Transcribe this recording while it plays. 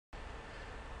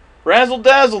Razzle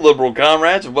dazzle, liberal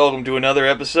comrades, and welcome to another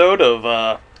episode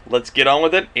of Let's Get On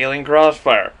With It, Alien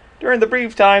Crossfire. During the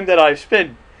brief time that I've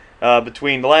spent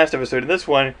between the last episode and this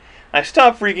one, I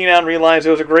stopped freaking out and realized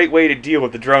it was a great way to deal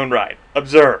with the drone ride.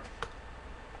 Observe.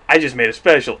 I just made a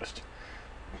specialist.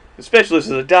 The specialist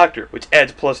is a doctor, which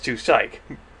adds +2 psych.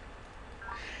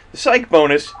 The psych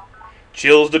bonus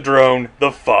chills the drone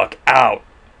the fuck out.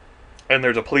 And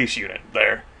there's a police unit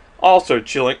there, also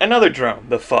chilling another drone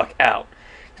the fuck out.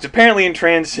 Because apparently in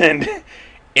Transcend,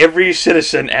 every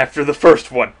citizen after the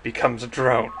first one becomes a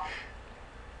drone.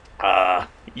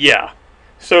 Yeah.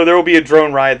 So there will be a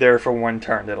drone ride there for one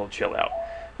turn that'll chill out.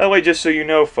 By the way, just so you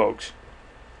know, folks,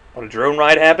 when a drone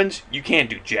ride happens, you can't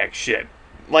do jack shit.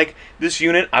 Like, this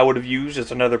unit I would have used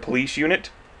as another police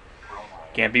unit.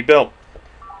 Can't be built.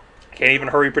 Can't even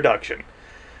hurry production.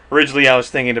 Originally, I was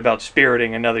thinking about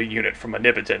spiriting another unit from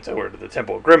Omnipotence over to the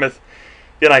Temple of Grimith.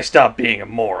 Then I stopped being a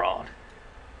moron.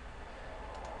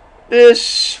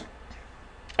 This...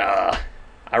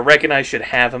 I reckon I should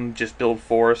have him just build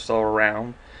forests all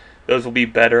around. Those will be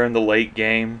better in the late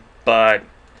game, but...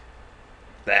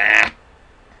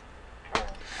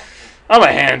 I'm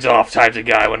a hands-off type of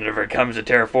guy whenever it comes to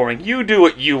terraforming. You do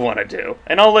what you want to do,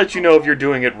 and I'll let you know if you're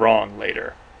doing it wrong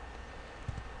later.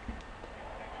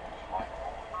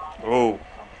 Oh,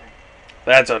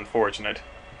 that's unfortunate.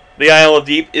 The Isle of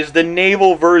Deep is the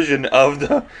naval version of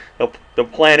the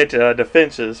planet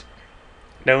defenses,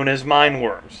 known as mine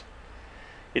worms.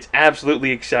 It's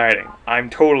absolutely exciting. I'm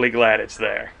totally glad it's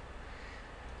there.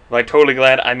 By totally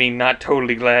glad, I mean not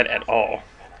totally glad at all.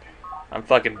 I'm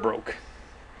fucking broke.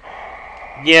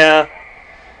 Yeah,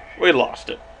 we lost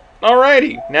it.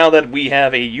 Alrighty, now that we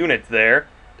have a unit there,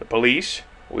 the police,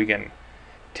 we can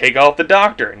take off the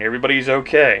doctor and everybody's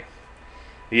okay.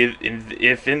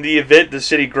 If in the event the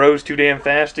city grows too damn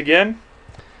fast again,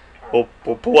 we'll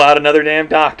pull out another damn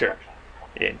doctor.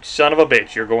 And son of a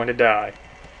bitch, you're going to die.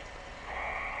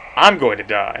 I'm going to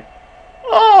die.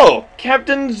 Oh,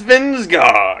 Captain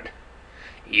Svensgaard.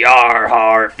 Yar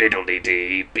har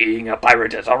fiddle-dee-dee, being a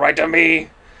pirate is alright to me.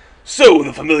 So,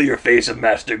 the familiar face of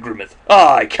Master Grimith,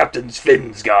 I, Captain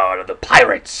Svensgaard of the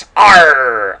Pirates,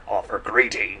 offer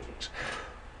greetings.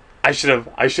 I should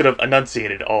have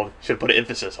enunciated all, should have put an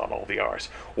emphasis on all the R's.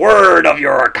 Word of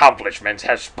your accomplishments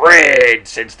has spread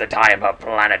since the time of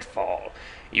planetfall.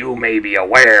 You may be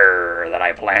aware that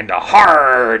I plan to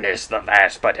harness the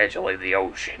vast potential of the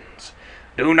oceans.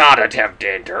 Do not attempt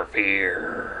to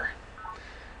interfere.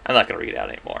 I'm not going to read it out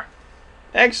anymore.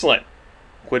 Excellent.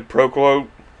 Quid pro quo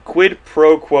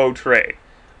trade.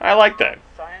 I like that.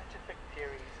 Scientific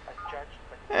theories are judged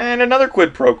by... And another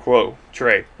quid pro quo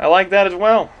trade. I like that as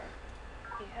well.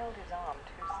 He held his arm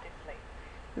too stiffly.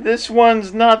 This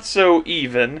one's not so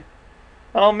even.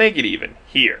 I'll make it even.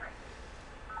 Here.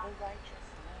 The righteous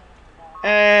need not...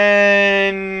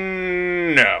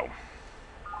 And... no.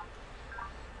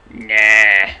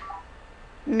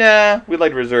 Nah, we'd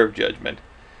like to reserve judgment.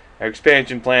 Our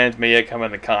expansion plans may yet come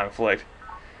into conflict.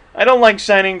 I don't like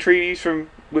signing treaties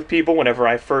with people whenever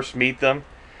I first meet them.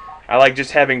 I like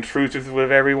just having truce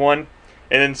with everyone,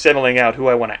 and then settling out who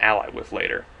I want to ally with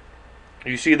later.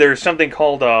 You see, there's something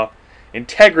called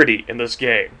integrity in this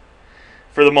game.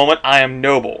 For the moment, I am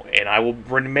noble, and I will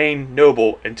remain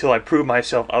noble until I prove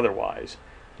myself otherwise.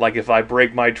 Like if I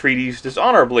break my treaties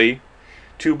dishonorably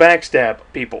to backstab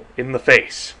people in the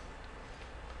face.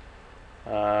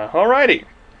 Alrighty.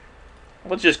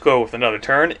 Let's just go with another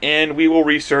turn, and we will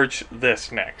research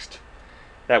this next.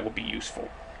 That will be useful.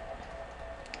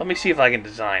 Let me see if I can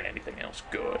design anything else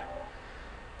good.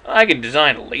 I can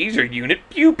design a laser unit.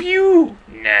 Pew pew!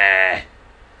 Nah.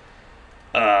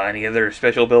 Any other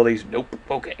special abilities? Nope.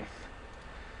 Okay.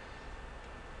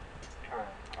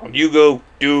 You go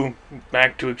do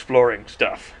back to exploring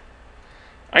stuff.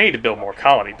 I need to build more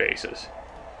colony bases.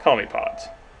 Colony pods.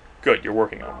 Good, you're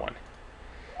working on one.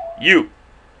 You!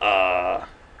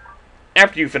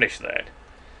 After you finish that,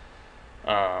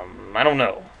 I don't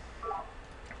know.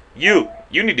 You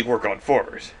need to work on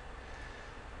formers.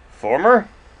 Former,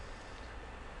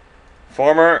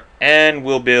 and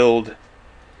we'll build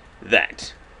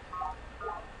that.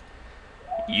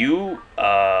 You,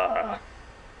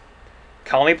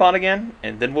 colony pod again,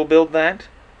 and then we'll build that.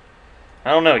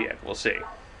 I don't know yet, we'll see.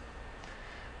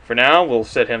 For now, we'll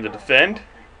set him to defend.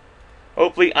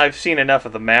 Hopefully, I've seen enough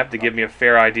of the map to give me a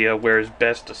fair idea where is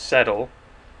best to settle.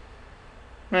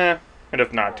 And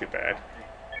if not, too bad.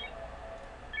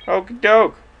 Okie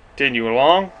doke. Continue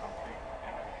along.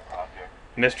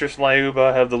 Mistress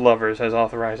Lyuba of the Lovers has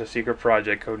authorized a secret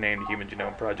project codenamed the Human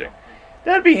Genome Project.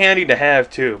 That'd be handy to have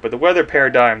too, but the weather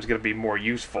paradigm is going to be more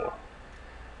useful,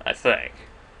 I think.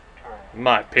 in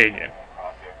my opinion.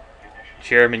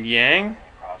 Chairman Yang,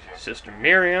 Sister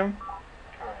Miriam.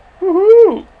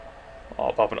 Woohoo!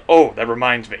 All popping. Oh, that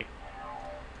reminds me.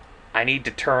 I need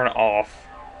to turn off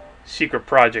secret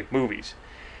project movies.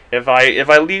 If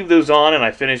I leave those on and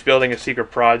I finish building a secret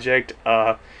project,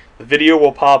 the video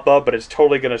will pop up, but it's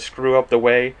totally gonna screw up the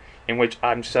way in which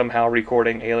I'm somehow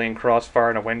recording Alien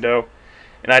Crossfire in a window,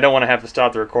 and I don't want to have to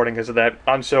stop the recording because of that.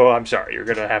 I'm sorry. You're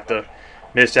gonna have to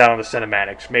miss out on the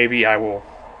cinematics. Maybe I will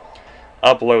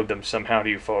upload them somehow to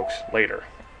you folks later.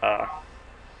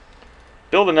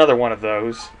 Build another one of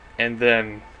those, and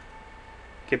then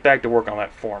get back to work on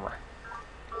that former.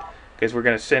 Because we're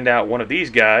going to send out one of these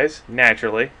guys,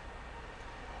 naturally,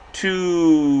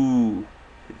 to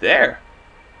there.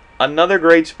 Another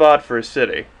great spot for a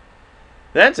city.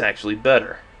 That's actually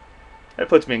better. That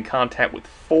puts me in contact with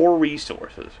 4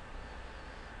 resources.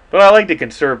 But I like to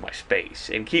conserve my space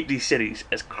and keep these cities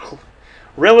as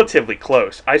relatively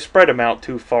close. I spread them out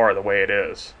too far the way it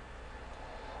is.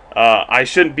 I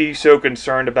shouldn't be so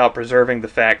concerned about preserving the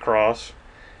Fat Cross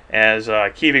as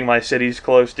keeping my cities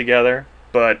close together,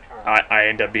 but I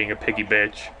end up being a picky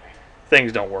bitch.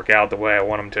 Things don't work out the way I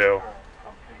want them to.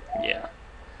 Yeah.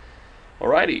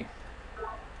 Alrighty.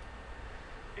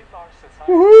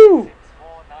 Woohoo!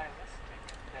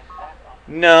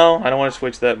 No, I don't want to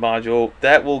switch that module.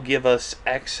 That will give us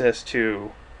access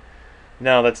to...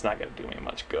 No, that's not going to do me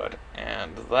much good.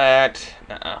 And that...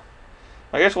 Nuh-uh.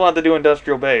 I guess we'll have to do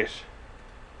industrial base.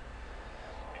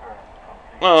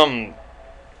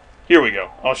 Here we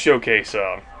go. I'll showcase,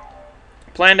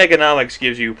 planned economics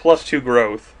gives you +2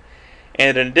 growth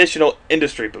and an additional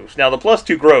industry boost. Now, the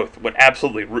 +2 growth would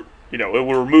absolutely, it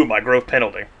will remove my growth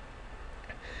penalty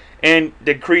and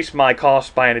decrease my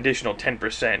cost by an additional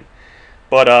 10%.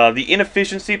 But the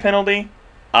inefficiency penalty,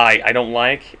 I don't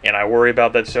like, and I worry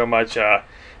about that so much.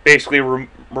 Basically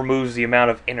removes the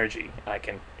amount of energy I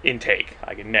can intake,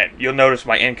 I can net. You'll notice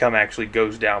my income actually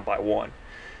goes down by 1.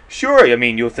 Sure, I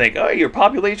mean, you'll think, oh, your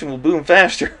population will boom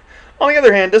faster. On the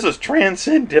other hand, this is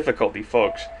transcend difficulty,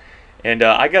 folks. And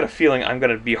I got a feeling I'm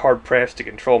going to be hard-pressed to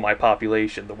control my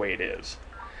population the way it is.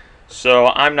 So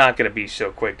I'm not going to be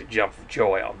so quick to jump for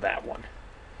joy on that one.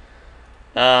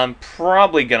 I'm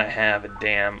probably going to have a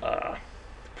damn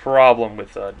problem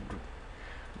with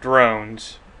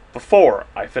drones before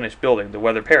I finish building the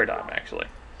weather paradigm, actually.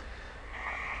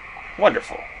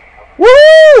 Wonderful.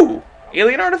 Woo!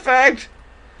 Alien artifact!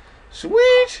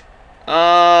 Sweet!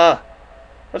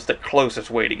 What's the closest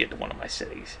way to get to one of my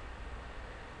cities?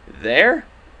 There?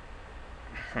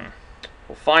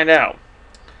 We'll find out.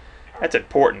 That's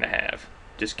important to have.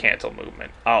 Just cancel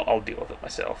movement. I'll deal with it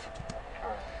myself.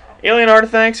 Alien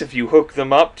artifacts, if you hook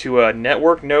them up to a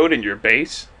network node in your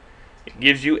base, it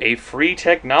gives you a free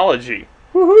technology.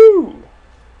 Woohoo!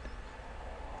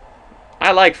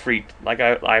 I like free, like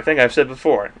I think I've said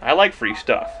before, I like free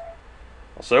stuff.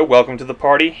 Also, welcome to the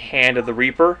party, Hand of the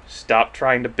Reaper. Stop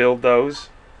trying to build those.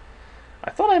 I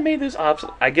thought I made those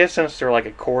obsolete. I guess since they're like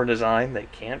a core design, they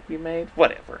can't be made.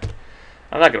 Whatever.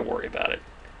 I'm not going to worry about it.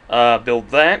 Build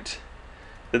that,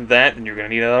 then that, and you're going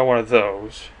to need another one of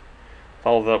those.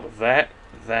 Follow that up with that,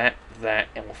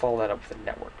 and we'll follow that up with a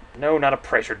network. No, not a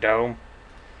pressure dome.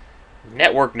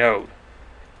 Network node.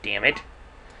 Damn it.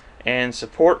 And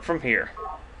support from here.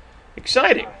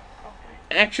 Exciting.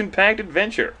 Action-packed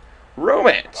adventure.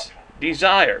 Romance.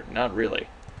 Desire. Not really.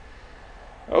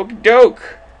 Okie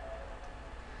doke.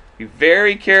 Be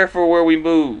very careful where we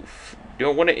move.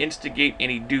 Don't want to instigate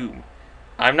any doom.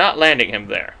 I'm not landing him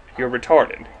there. You're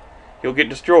retarded. He'll get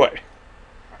destroyed.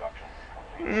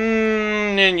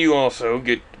 And you also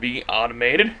get to be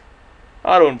automated.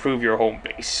 Auto improve your home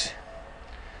base.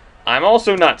 I'm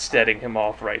also not setting him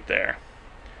off right there.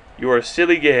 You're a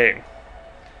silly gang.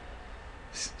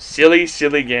 Silly,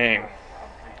 silly gang.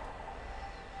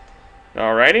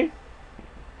 Alrighty.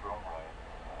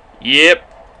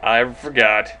 Yep, I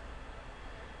forgot.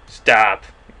 Stop.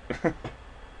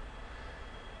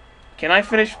 Can I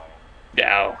finish?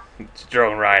 No, it's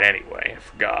drone ride anyway. I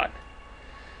forgot.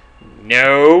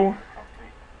 No.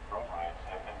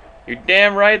 You're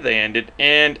damn right they ended,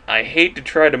 and I hate to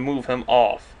try to move him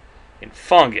off. In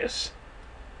fungus.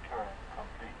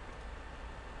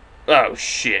 Oh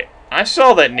shit. I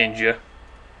saw that ninja.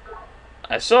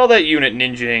 I saw that unit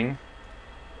ninjaing.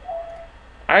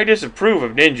 I disapprove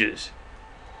of ninjas.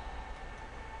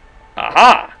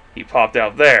 Aha! He popped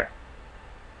out there.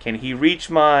 Can he reach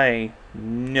my...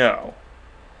 No.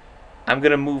 I'm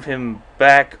gonna move him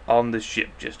back on the ship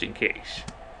just in case.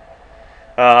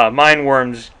 Mine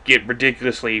worms get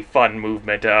ridiculously fun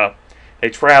movement. They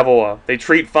travel, they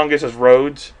treat fungus as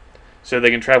roads. so they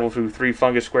can travel through 3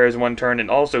 fungus squares in 1 turn, and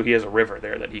also he has a river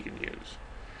there that he can use.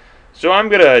 So I'm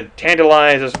going to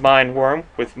tantalize this Mind Worm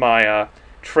with my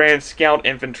Trans Scout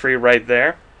Infantry right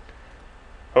there.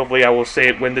 Hopefully I will say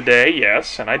it win the day.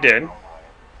 Yes, and I did.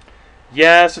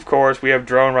 Yes, of course, we have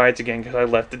drone rights again because I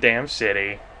left the damn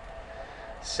city.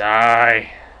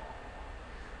 Sigh.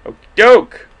 Okie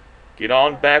doke. Get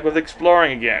on back with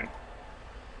exploring again.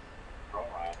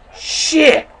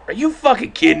 Shit! Are you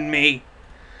fucking kidding me?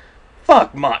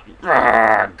 Fuck my...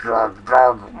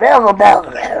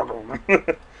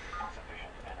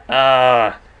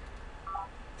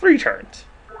 3 turns.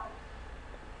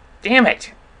 Damn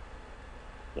it!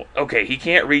 Okay, he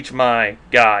can't reach my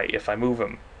guy if I move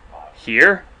him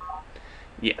here.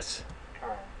 Yes.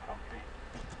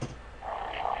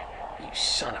 You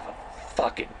son of a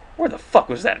fucking... Where the fuck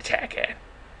was that attack at?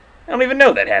 I don't even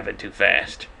know that happened too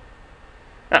fast.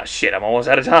 Oh shit, I'm almost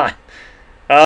out of time.